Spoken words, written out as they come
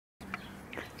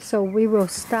So we will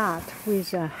start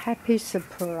with a happy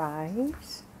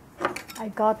surprise. I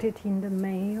got it in the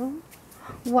mail.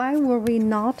 Why were we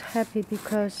not happy?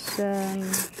 Because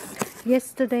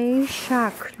yesterday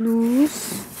Shark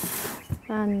lose,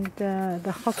 and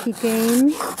the hockey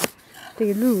game,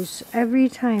 they lose. Every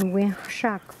time when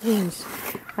Shark wins,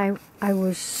 I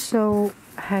was so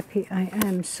happy. I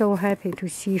am so happy to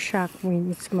see Shark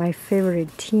win. It's my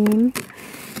favorite team.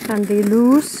 And they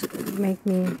lose, make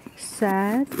me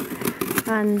sad.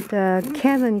 And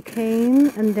Kevin came,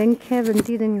 and then Kevin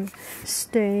didn't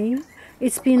stay.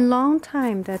 It's been a long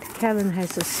time that Kevin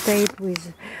has stayed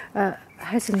with,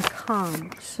 hasn't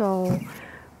come. So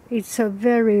it's a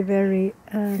very, very,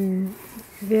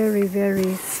 very,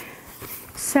 very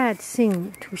sad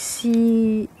thing to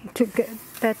see, to get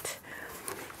that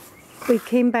we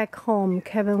came back home,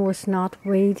 Kevin was not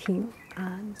waiting.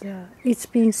 And it's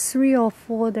been 3 or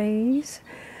 4 days.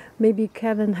 Maybe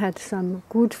Kevin had some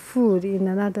good food in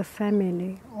another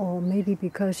family, or maybe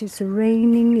because it's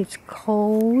raining, it's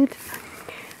cold.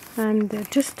 And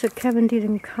just Kevin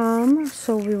didn't come,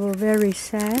 so we were very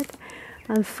sad.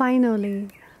 And finally,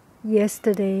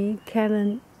 yesterday,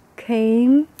 Kevin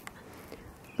came,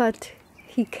 but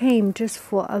he came just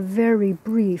for a very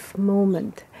brief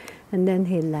moment, and then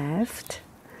he left.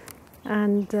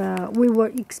 And we were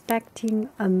expecting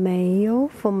a mail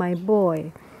for my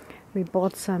boy. We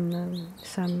bought some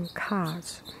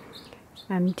cards,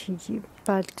 MTG,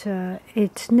 but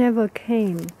it never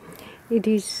came. It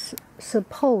was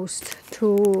supposed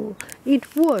to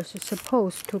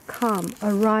come,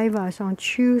 arrive us on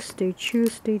Tuesday.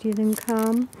 Tuesday didn't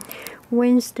come.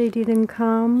 Wednesday didn't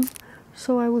come.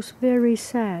 So I was very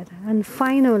sad. And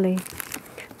finally,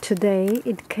 today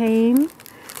it came,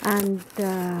 and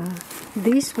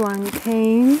this one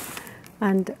came,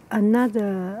 and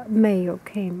another mail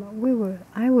came.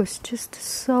 I was just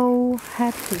so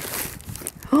happy.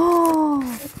 Oh,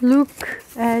 look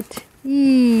at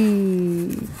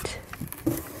it.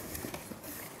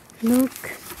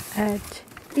 Look at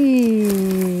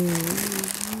it.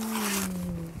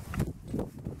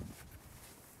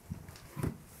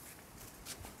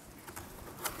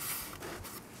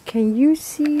 Can you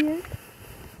see it?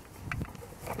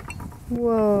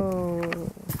 Whoa.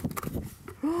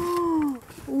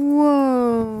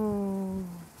 Whoa.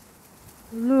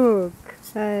 Look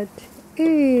at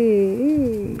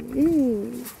it.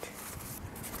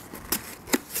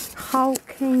 How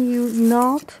can you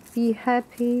not be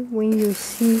happy when you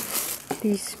see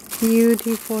this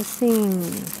beautiful thing?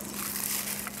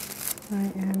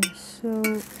 I am so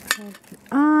happy.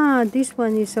 Ah, this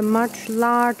one is a much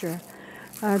larger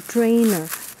drainer,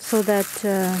 so that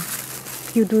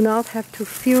you do not have to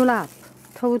fill up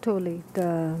totally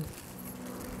the...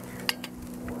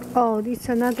 Oh, it's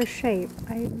another shape.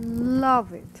 I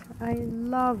love it. I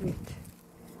love it.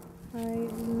 I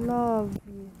love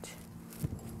it.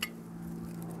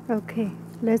 Okay,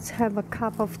 let's have a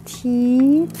cup of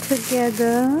tea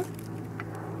together.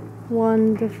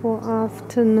 Wonderful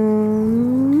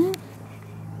afternoon.